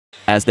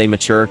As they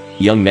mature,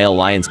 young male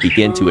lions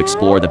begin to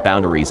explore the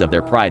boundaries of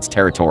their pride's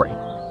territory.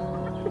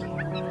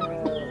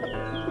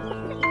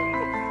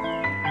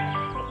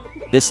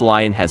 This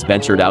lion has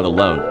ventured out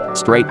alone,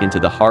 straight into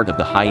the heart of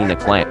the hyena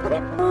clan.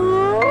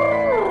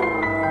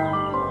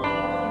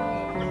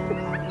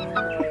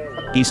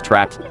 He's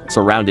trapped,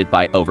 surrounded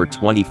by over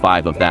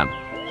 25 of them.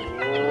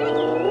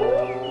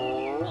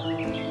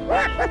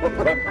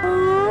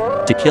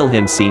 To kill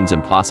him seems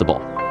impossible.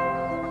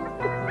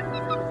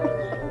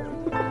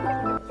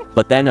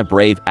 But then a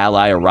brave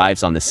ally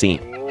arrives on the scene.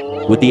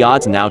 With the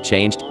odds now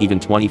changed, even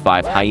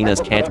 25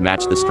 hyenas can't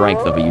match the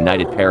strength of a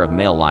united pair of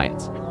male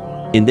lions.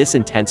 In this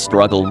intense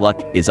struggle,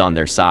 luck is on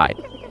their side.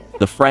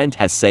 The friend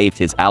has saved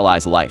his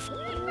ally's life.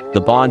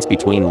 The bonds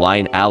between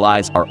lion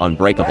allies are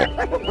unbreakable.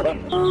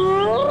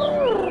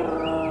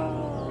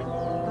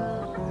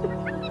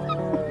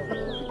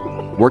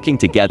 Working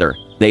together,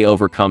 they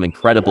overcome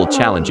incredible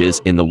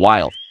challenges in the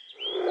wild.